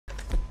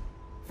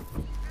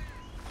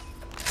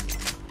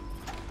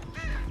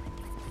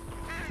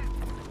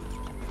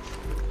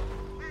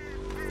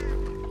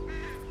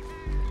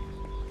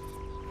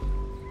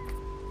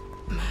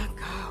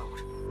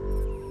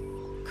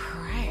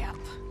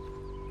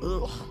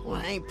Ugh, well,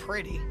 it ain't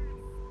pretty.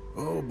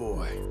 Oh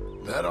boy,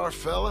 that our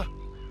fella?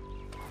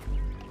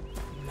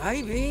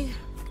 Maybe,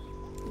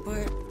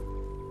 but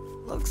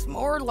looks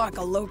more like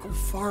a local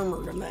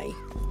farmer to me.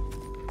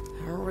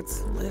 Or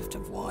what's left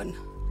of one.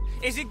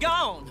 Is he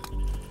gone?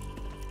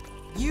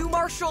 You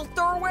Marshal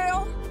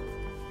Thurwell?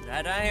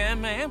 That I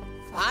am, ma'am.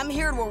 I'm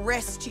here to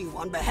arrest you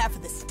on behalf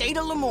of the state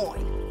of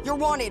Lemoyne. You're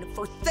wanted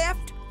for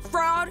theft,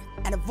 fraud,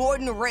 and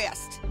avoiding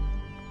arrest.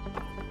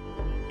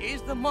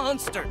 Is the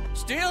monster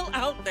still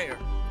out there?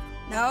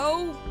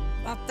 No,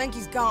 I think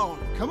he's gone.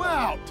 Come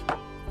out!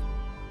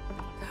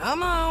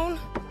 Come on.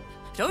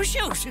 Don't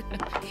shoot.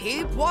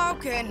 Keep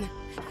walking.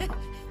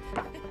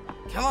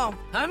 Come on.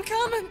 I'm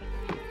coming.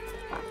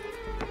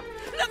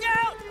 Look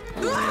out!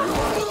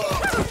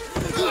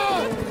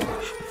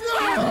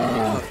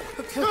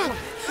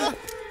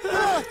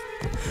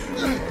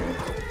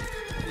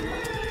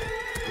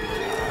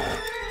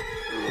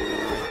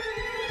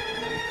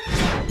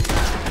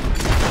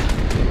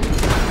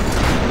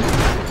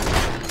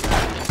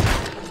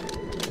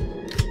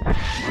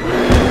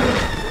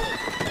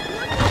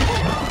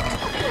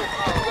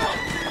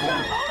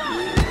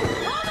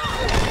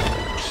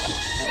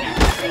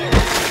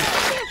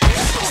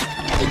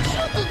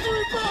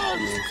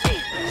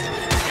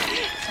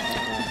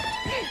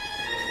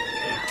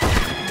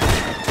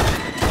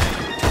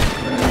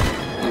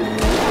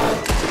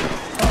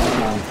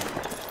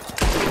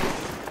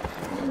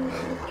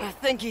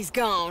 I think he's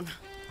gone.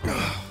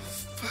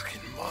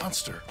 Fucking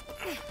monster.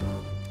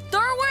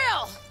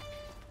 Thurwell!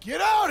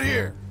 Get out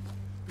here!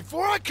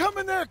 Before I come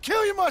in there and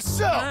kill you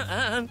myself!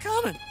 I'm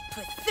coming.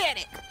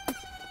 Pathetic.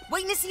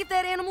 Waiting to see if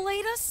that animal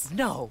ate us?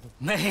 No,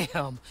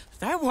 ma'am.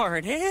 That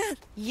weren't it.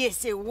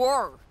 Yes, it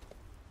were.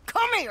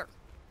 Come here.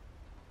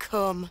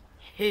 Come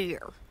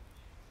here.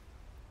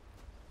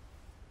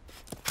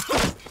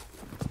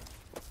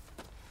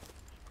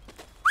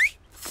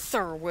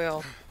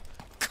 Thurwell,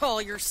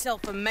 call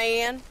yourself a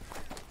man?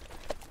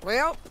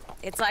 Well,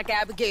 it's like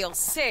Abigail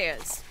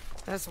says.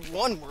 That's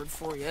one word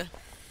for you.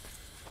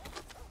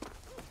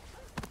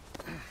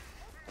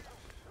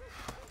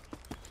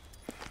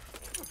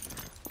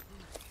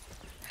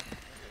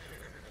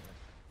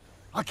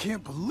 I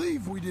can't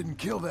believe we didn't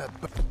kill that